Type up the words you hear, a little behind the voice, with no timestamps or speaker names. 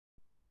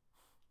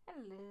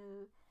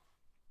Hello.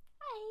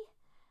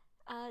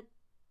 Hi.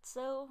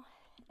 So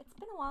it's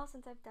been a while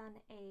since I've done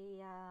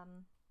a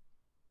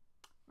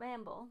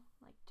ramble,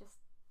 like just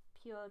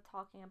pure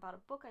talking about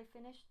a book I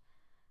finished,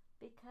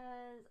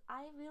 because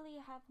I really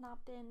have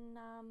not been,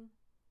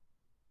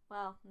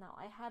 well, no,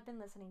 I have been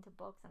listening to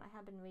books and I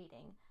have been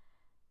reading,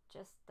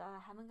 just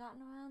haven't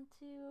gotten around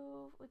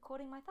to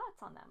recording my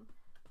thoughts on them.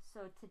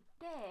 So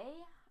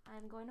today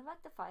I'm going to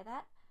rectify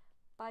that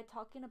by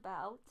talking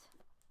about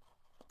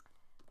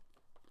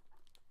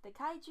the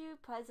Kaiju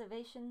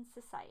Preservation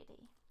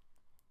Society.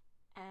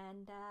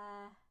 And,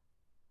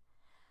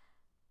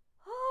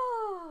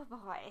 oh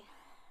boy,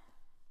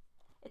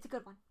 it's a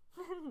good one.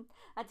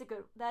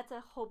 That's a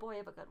whole boy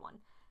of a good one.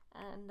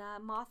 And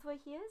Mothra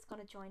here is going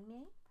to join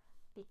me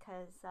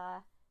because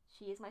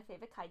she is my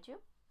favorite kaiju.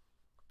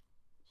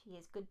 She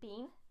is good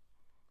bean.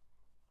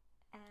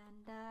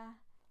 And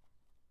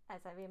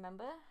as I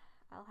remember,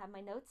 I'll have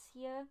my notes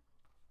here.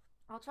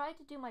 I'll try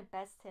to do my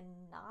best to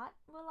not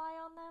rely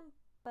on them,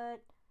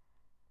 but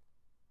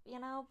you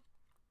know,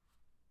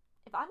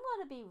 if I'm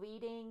going to be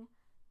reading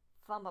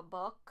from a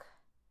book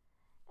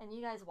and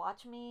you guys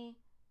watch me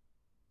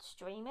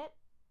stream it,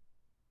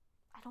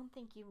 I don't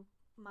think you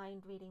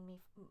mind me reading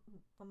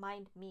from my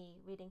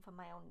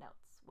own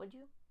notes, would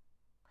you?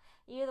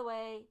 Either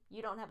way,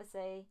 you don't have a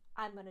say.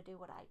 I'm going to do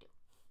what I do.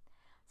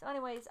 So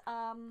anyways,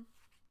 yeah.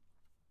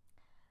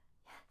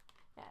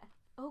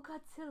 Oh,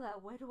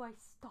 Godzilla, where do I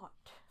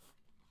start?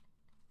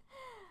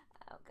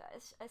 Oh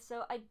gosh.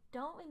 So I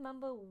don't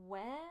remember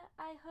where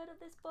I heard of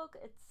this book.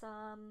 It's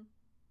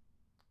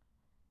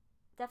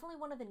definitely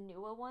one of the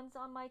newer ones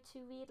on my to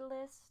read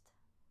list.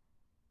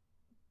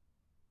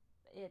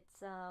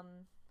 It's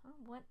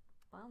what?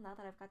 Well, now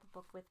that I've got the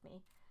book with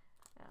me,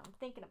 I'm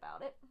thinking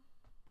about it.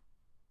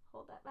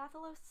 Hold that,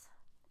 Rathalos.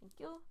 Thank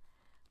you.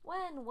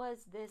 When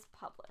was this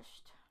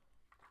published?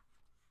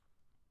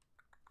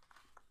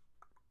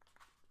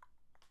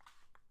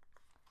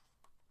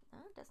 No,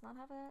 it does not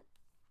have a.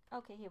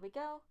 Okay, here we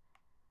go.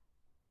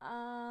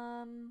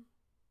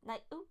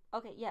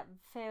 Okay, yeah,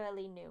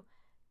 fairly new.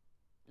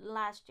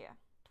 Last year,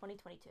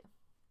 2022.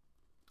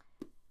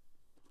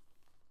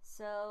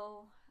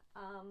 So,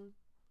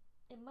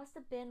 it must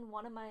have been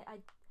one of my.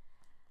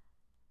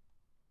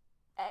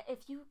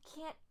 If you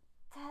can't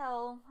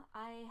tell,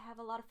 I have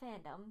a lot of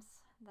fandoms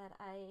that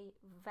I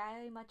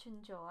very much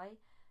enjoy,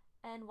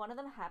 and one of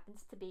them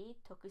happens to be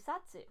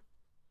Tokusatsu.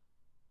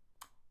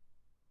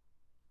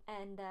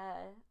 And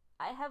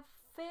I have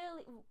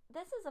fairly.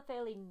 This is a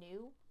fairly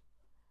new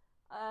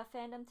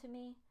fandom to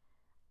me.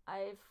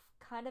 I've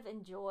kind of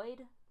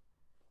enjoyed.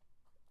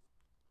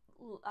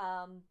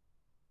 I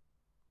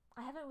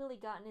haven't really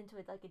gotten into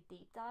it like a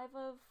deep dive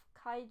of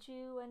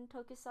kaiju and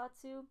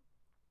tokusatsu.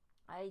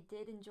 I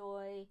did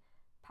enjoy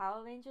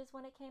Power Rangers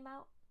when it came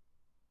out,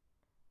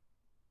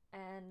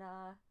 and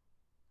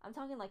I'm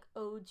talking like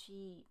OG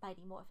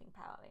Mighty Morphin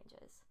Power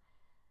Rangers.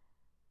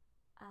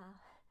 Uh,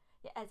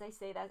 yeah, as I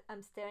say that,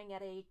 I'm staring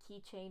at a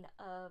keychain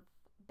of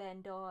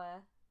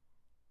Bandora,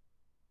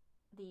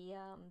 the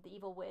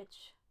evil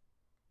witch.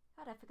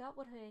 God, I forgot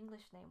what her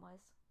English name was.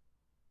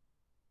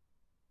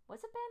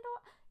 Was it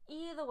Bandora?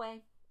 Either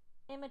way,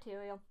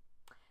 immaterial.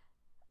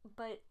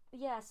 But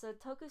yeah, so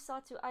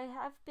tokusatsu, I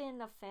have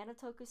been a fan of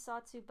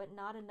tokusatsu, but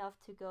not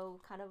enough to go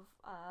kind of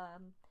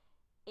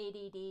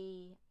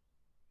ADD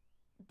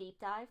deep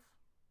dive,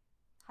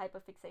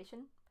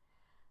 hyperfixation,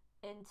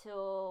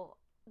 until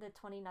the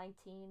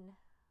 2019,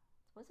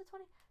 was it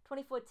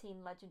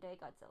 2014 Legendary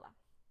Godzilla.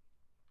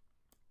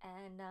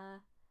 And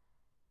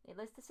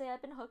needless to say,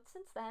 I've been hooked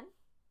since then.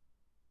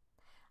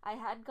 I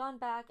had gone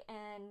back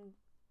and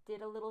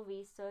did a little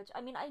research.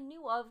 I mean, I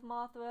knew of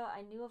Mothra,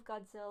 I knew of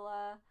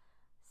Godzilla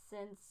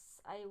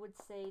since I would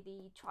say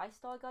the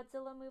TriStar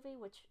Godzilla movie,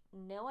 which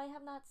no, I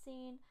have not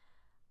seen.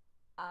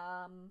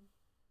 I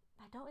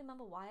don't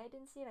remember why I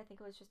didn't see it. I think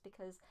it was just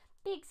because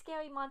big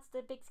scary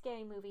monster, big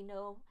scary movie.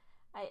 No,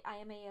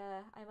 I'm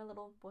a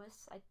little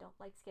wuss. I don't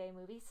like scary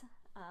movies.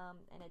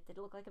 And it did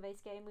look like a very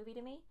scary movie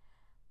to me.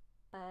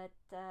 But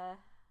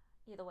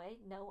either way,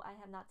 no, I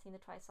have not seen the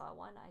TriStar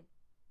one.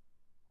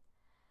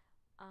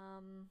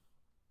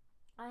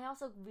 I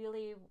also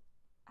really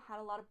had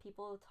a lot of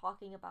people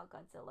talking about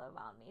Godzilla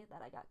around me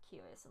that I got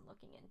curious and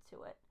looking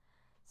into it.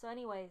 So,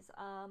 anyways,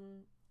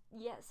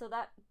 yeah. So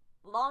that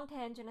long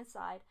tangent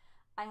aside,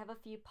 I have a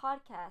few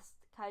podcasts,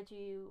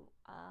 kaiju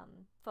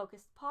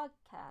focused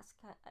podcasts,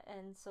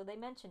 and so they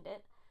mentioned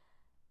it,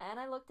 and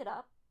I looked it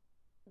up.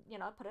 You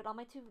know, I put it on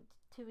my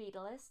to read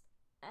list,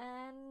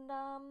 and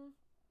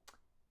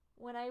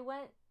when I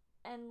went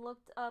and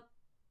looked up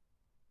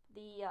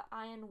the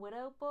Iron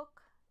Widow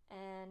book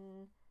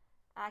and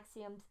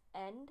Axiom's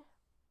End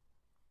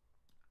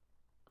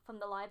from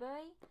the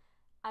library,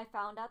 I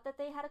found out that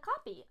they had a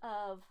copy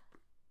of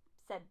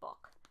said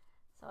book.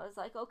 So I was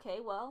like, okay,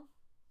 well,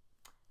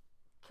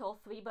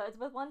 kill three birds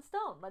with one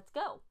stone. Let's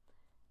go.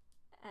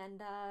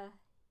 And I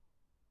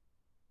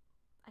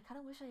kind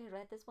of wish I had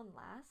read this one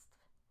last.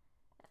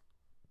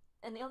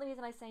 And the only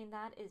reason I'm saying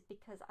that is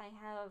because I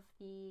have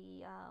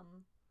the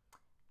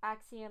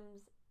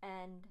Axioms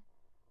and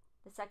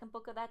the second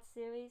book of that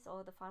series,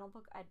 or the final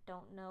book, I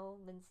don't know.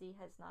 Lindsay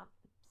has not.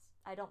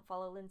 I don't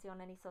follow Lindsay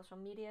on any social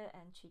media,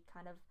 and she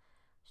kind of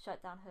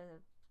shut down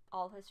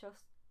all her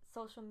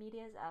social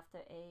medias after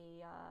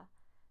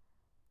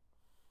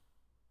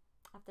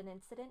after an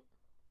incident,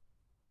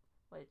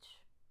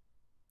 which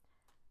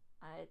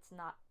it's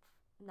not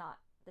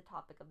the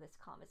topic of this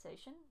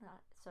conversation,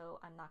 so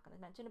I'm not going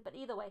to mention it. But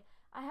either way,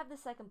 I have the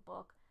second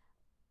book.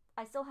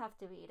 I still have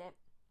to read it,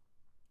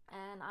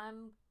 and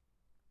I'm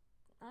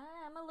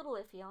a little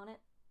iffy on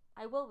it.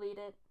 I will read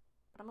it,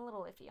 but I'm a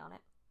little iffy on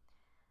it.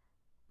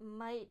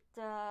 Might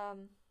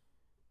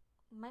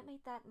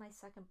make that my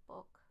second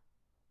book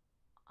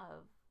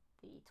of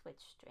the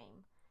Twitch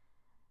stream,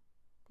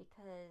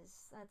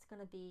 because that's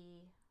gonna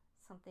be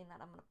something that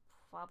I'm gonna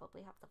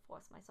probably have to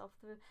force myself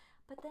through.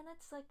 But then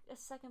it's like a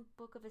second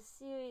book of a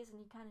series, and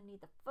you kind of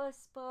need the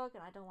first book,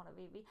 and I don't want to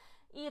reread.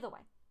 Either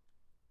way,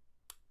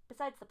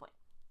 besides the point,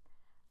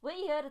 we're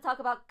here to talk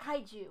about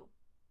Kaiju,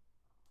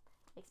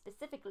 like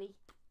specifically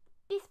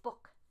this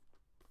book.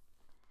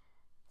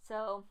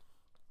 So,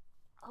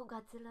 oh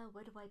Godzilla,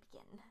 where do I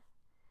begin?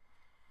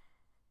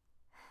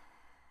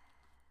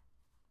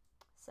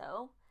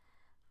 So,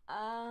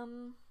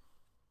 oh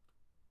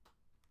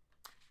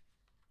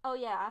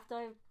yeah,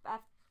 after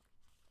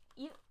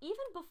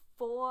even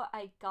before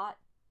I got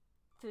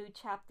through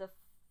chapter,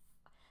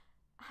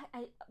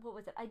 what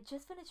was it? I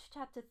just finished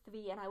chapter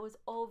 3, and I was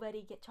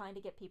already trying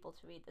to get people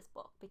to read this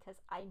book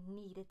because I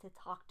needed to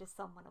talk to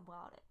someone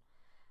about it.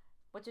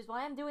 Which is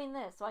why I'm doing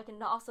this, so I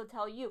can also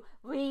tell you,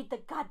 read the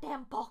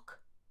goddamn book.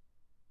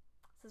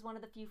 This is one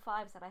of the few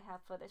 5s that I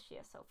have for this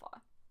year so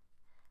far.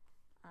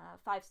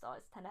 5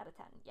 stars, 10 out of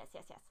 10. Yes.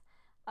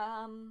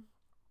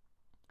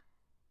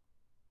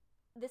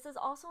 This is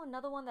also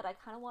another one that I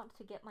kind of want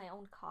to get my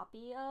own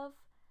copy of,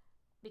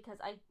 because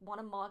I want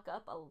to mark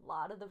up a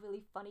lot of the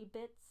really funny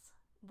bits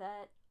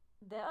that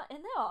there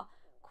are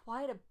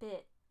quite a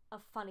bit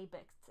of funny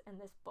bits in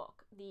this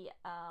book.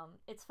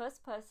 It's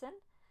first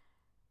person,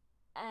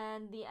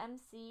 and the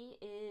MC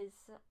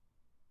is,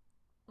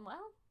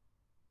 well,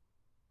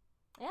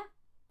 yeah,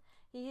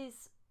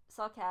 he's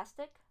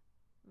sarcastic,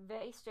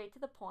 very straight to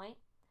the point,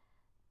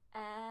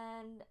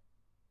 and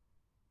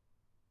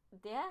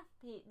yeah,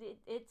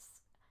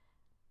 it's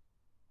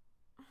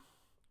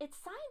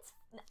science.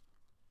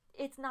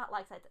 It's not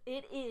like science.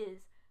 It is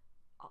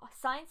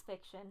science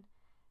fiction.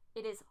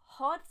 It is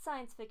hard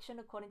science fiction,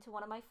 according to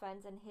one of my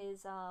friends, and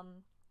his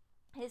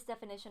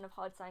definition of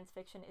hard science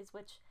fiction is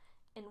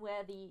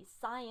where the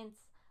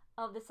science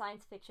of the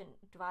science fiction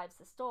drives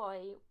the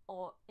story,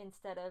 or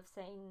instead of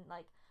saying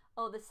like,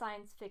 oh, the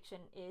science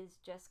fiction is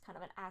just kind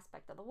of an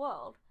aspect of the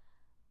world.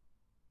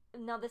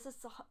 Now, this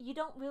is, you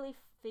don't really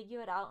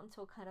figure it out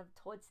until kind of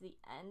towards the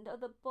end of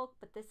the book,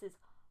 but this is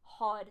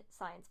hard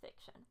science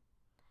fiction.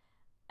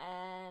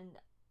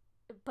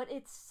 But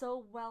it's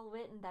so well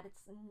written that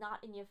it's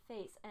not in your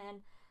face.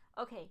 And,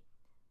 okay,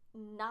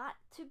 not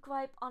to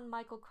gripe on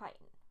Michael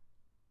Crichton,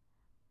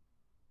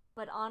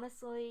 but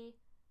honestly,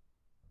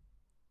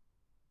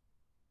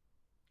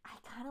 I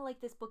kind of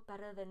like this book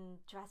better than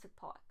Jurassic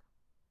Park.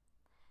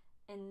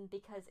 And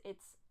because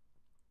it's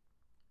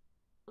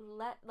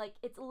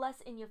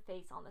less in your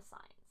face on the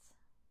science.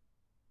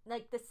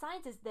 Like, the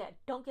science is there,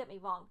 don't get me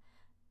wrong,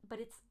 but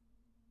it's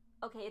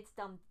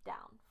dumbed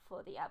down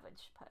for the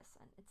average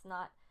person. It's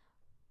not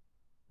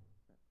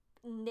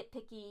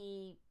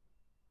nitpicky,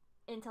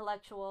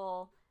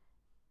 intellectual,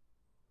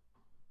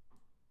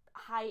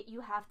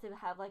 you have to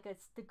have like a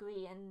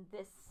degree in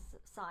this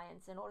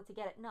science in order to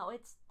get it. No,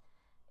 it's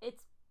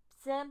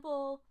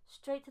simple,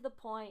 straight to the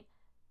point,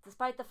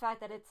 despite the fact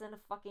that it's in a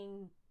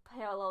fucking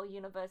parallel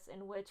universe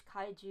in which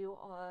kaiju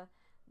are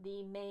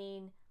the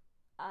main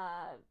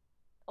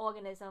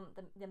organism,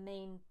 the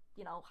main,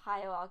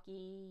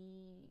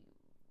 hierarchy,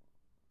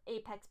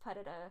 apex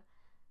predator,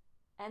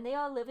 and they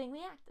are living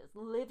reactors,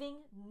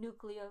 living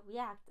nuclear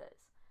reactors.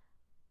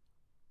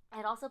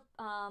 And also,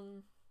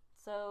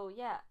 so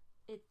yeah,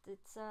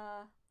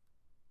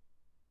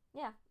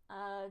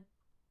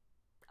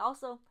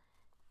 also,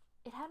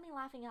 it had me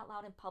laughing out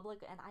loud in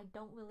public, and I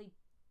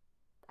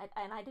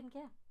didn't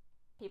care.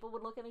 People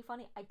would look at me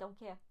funny. I don't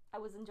care. I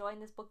was enjoying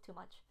this book too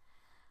much.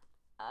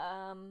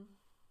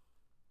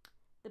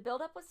 The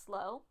build-up was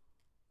slow,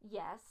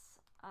 yes,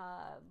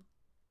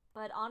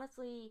 but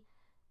honestly,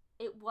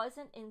 it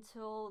wasn't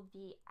until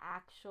the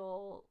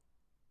actual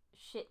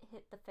shit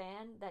hit the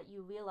fan that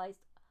you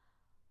realized,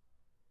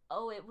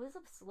 oh, it was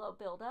a slow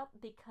build-up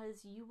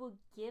because you were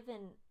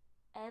given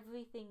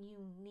everything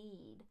you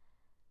need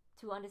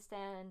to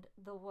understand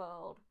the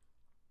world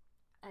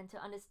and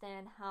to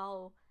understand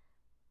how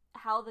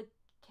the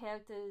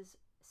characters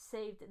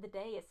saved the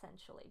day,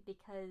 essentially,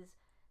 because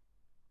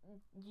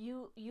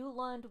you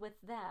learned with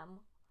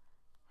them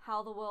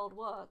how the world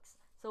works,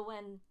 so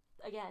when,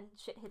 again,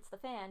 shit hits the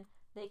fan,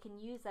 they can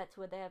use that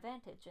to their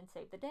advantage and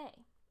save the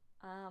day.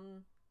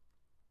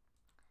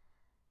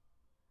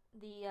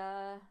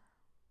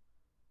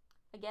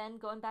 Again,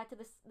 going back to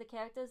the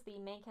characters, the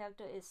main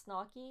character is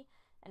snarky.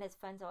 and his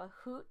friends are a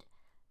hoot,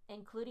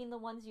 including the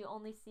ones you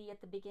only see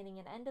at the beginning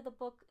and end of the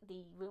book.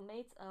 The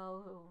roommates,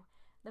 oh,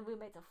 the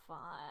roommates are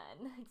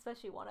fun,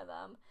 especially one of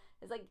them.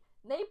 It's like,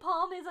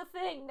 napalm is a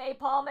thing,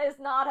 napalm is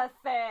not a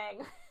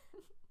thing.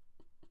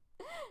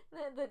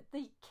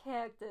 The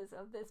characters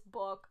of this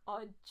book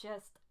are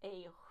just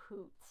a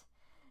hoot.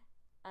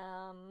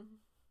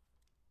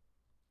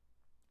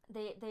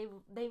 They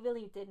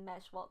really did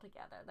mesh well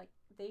together. Like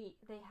they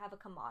have a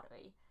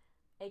camaraderie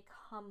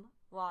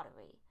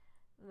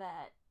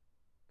that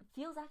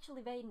feels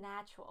actually very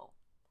natural.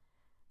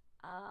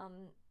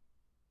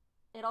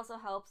 It also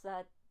helps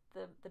that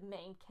the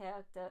main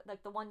character,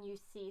 like the one you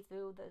see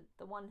through,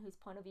 the one whose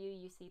point of view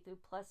you see through,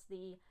 plus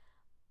the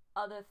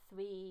other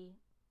three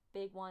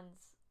big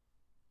ones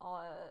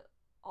are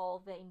all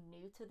very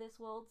new to this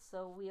world,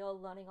 so we are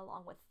learning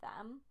along with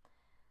them.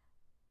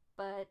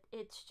 But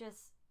it's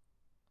just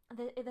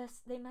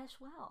they mesh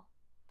well.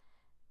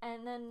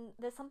 And then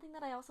there's something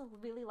that I also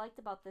really liked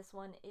about this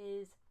one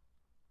is,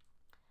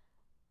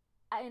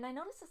 and I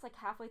noticed this like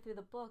halfway through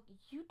the book,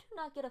 you do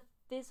not get a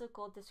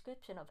physical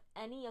description of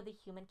any of the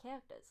human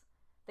characters.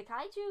 The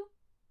kaiju,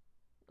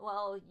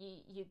 well,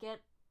 you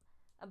get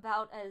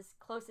about as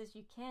close as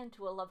you can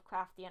to a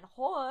Lovecraftian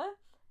horror,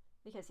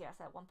 because yes,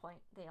 at one point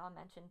they are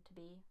mentioned to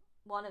be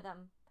one of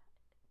them,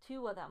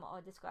 two of them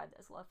are described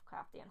as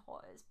Lovecraftian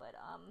horrors, but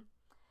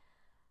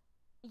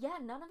yeah,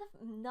 none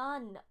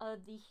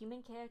of the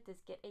human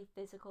characters get a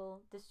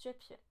physical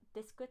description.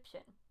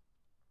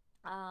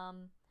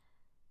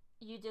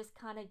 You just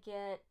kind of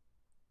get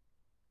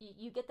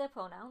you get their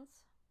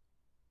pronouns,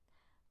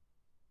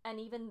 and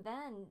even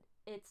then,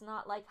 it's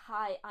not like,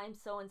 "Hi, I'm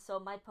so and so.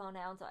 My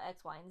pronouns are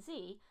X, Y, and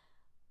Z."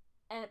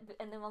 And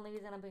the only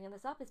reason I'm bringing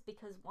this up is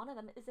because one of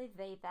them is a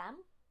they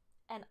them,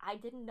 and I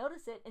didn't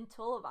notice it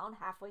until around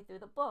halfway through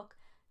the book.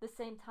 The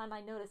same time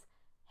I noticed,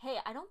 hey,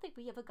 I don't think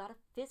we ever got a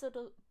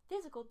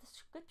physical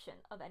description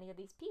of any of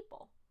these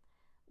people,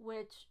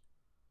 which,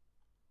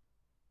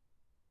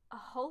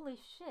 holy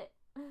shit.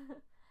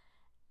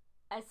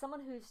 As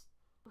someone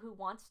who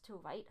wants to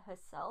write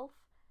herself,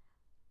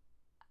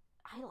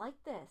 I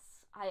like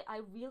this.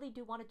 I really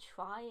do want to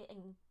try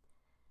and,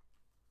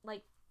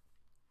 like,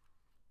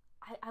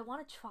 I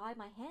want to try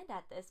my hand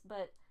at this,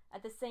 but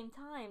at the same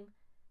time,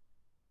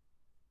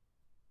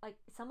 like,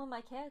 some of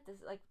my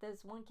characters, like,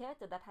 there's one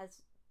character that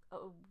has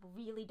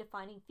really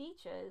defining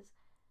features,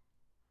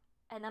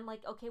 and I'm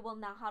like, okay, well,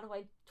 now how do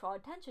I draw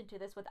attention to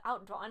this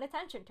without drawing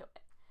attention to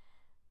it?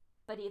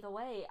 But either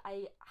way,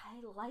 I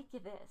like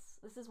this.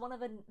 This is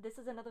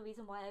another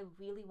reason why I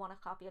really want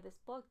a copy of this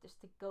book, just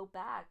to go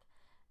back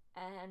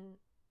and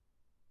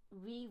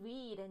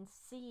reread and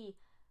see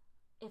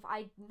if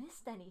I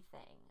missed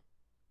anything,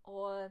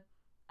 or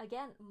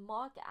again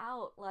mark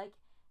out like,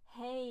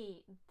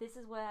 hey, this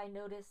is where I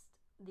noticed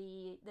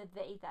the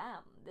they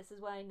them. This is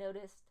where I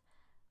noticed,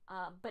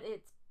 but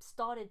it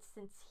started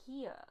since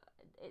here.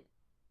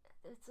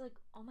 It's like,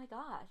 oh my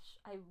gosh,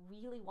 I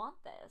really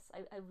want this.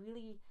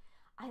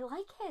 I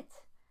like it.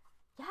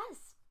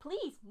 Yes,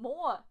 please,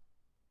 more,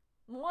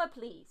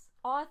 please,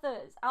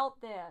 authors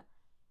out there,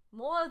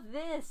 more of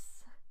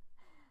this.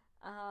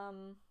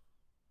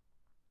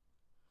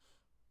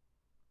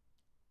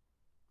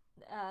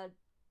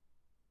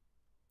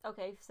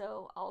 Okay,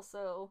 so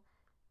also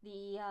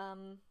the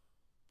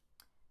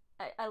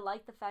I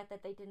like the fact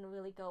that they didn't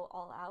really go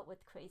all out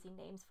with crazy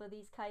names for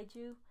these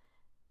kaiju.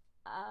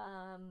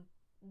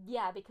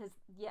 Yeah, because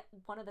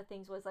one of the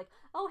things was like,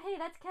 oh hey,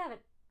 that's Kevin.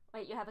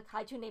 Wait, you have a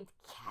kaiju named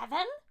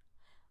Kevin?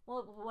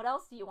 Well, what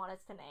else do you want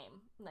us to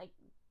name? Like,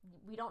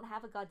 we don't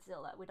have a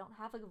Godzilla, we don't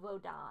have a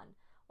Rodan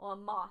or a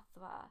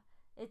Mothra.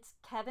 It's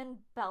Kevin,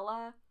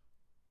 Bella,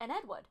 and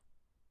Edward.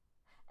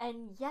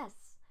 And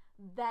yes,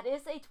 that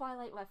is a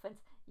Twilight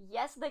reference.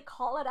 Yes, they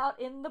call it out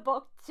in the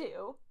book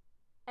too,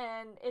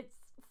 and it's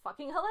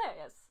fucking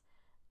hilarious.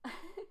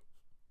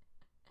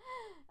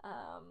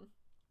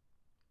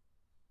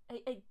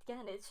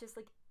 Again, it's just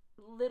like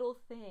little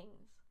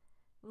things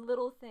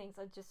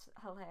are just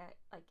hilarious.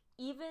 Like,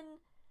 even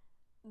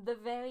the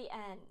very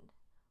end,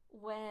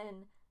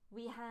 when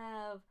we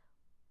have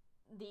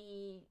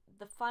the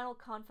final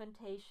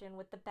confrontation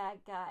with the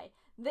bad guy,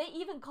 they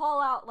even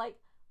call out like,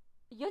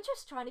 you're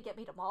just trying to get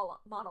me to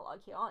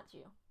monologue here, aren't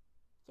you?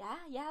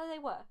 Yeah, they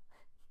were.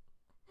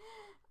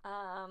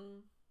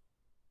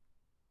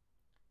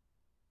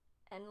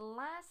 And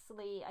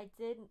lastly,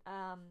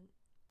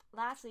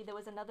 lastly, there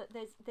was another.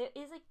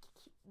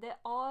 There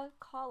are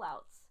call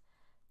outs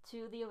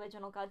to the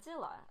original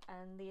Godzilla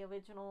and the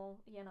original.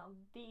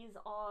 These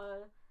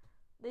are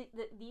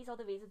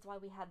the reasons why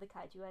we have the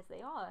kaiju as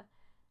they are,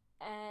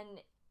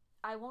 and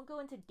I won't go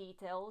into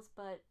details,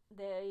 but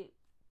they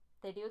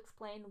do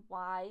explain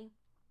why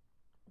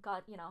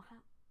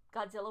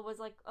Godzilla was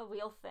like a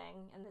real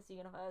thing in this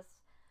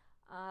universe.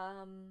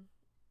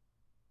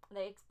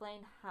 They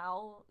explain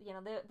how,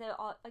 there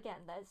are,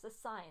 again, there's the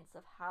science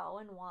of how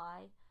and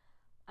why.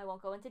 I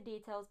won't go into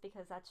details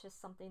because that's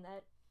just something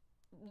that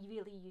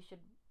really you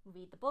should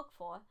read the book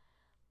for.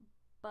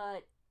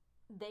 But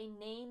they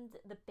named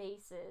the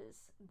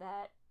bases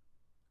that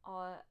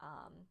are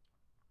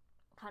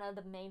kind of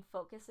the main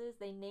focuses.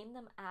 They name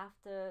them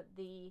after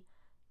the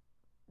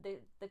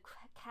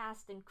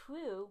cast and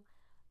crew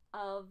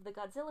of the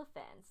Godzilla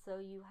fans. So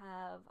you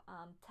have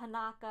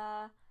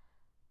Tanaka,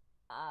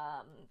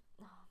 um,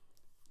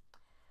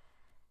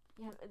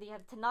 you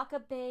have Tanaka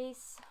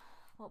Base.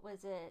 What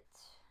was it?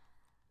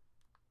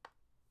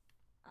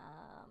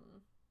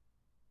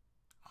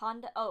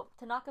 Honda. Oh,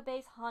 Tanaka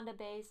Base, Honda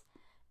Base,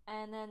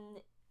 and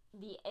then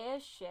the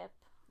airship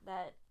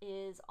that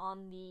is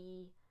on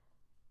the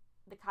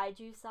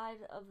kaiju side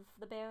of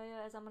the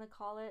barrier, as I'm gonna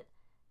call it,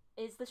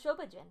 is the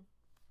Shobajin,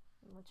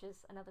 which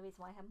is another reason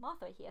why I have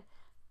Mothra here,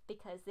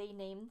 because they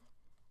named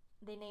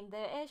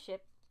their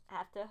airship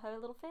after her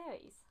little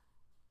fairies.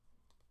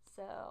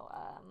 So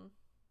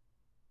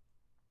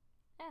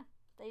yeah,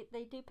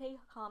 they do pay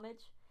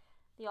homage.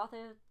 The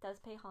author does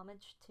pay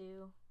homage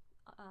to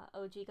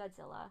OG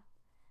Godzilla,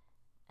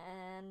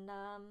 and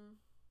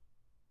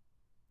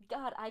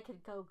God, I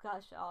could go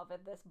gush over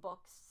this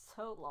book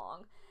so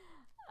long.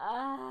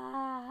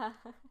 Ah,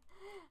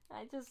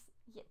 I just,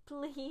 yeah,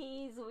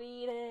 please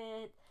read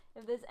it.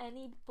 If there's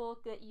any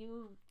book that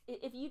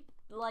if you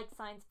like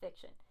science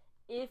fiction,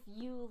 if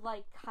you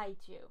like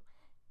kaiju,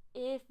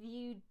 if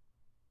you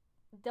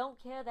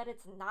don't care that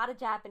it's not a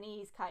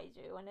Japanese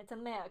kaiju and it's an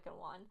American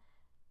one,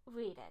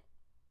 read it.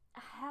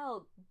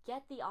 Hell,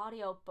 get the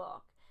audio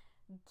book,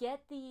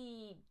 get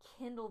the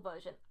Kindle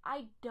version.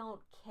 I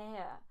don't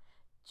care.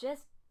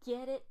 Just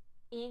get it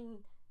in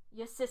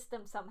your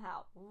system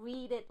somehow.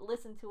 Read it,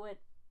 listen to it,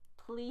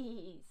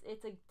 please.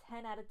 It's a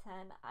 10 out of 10.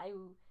 I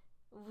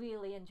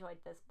really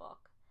enjoyed this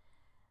book.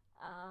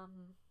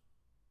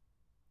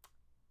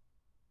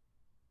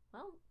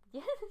 Well,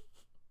 yeah.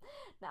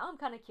 Now I'm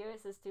kind of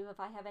curious as to if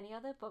I have any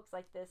other books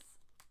like this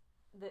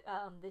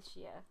this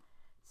year.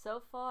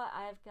 So far,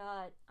 I've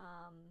got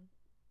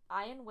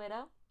Iron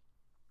Widow,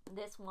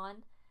 this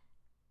one,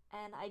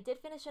 and I did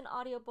finish an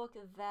audiobook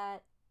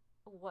that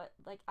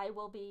I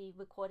will be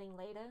recording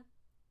later.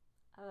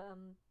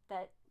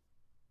 That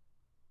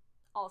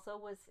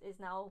also is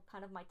now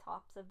kind of my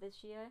tops of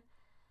this year.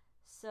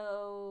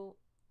 So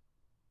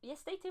yeah,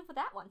 stay tuned for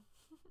that one.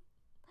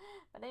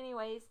 But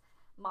anyways,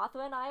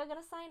 Mothra and I are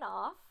gonna sign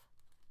off.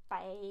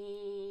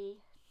 Bye.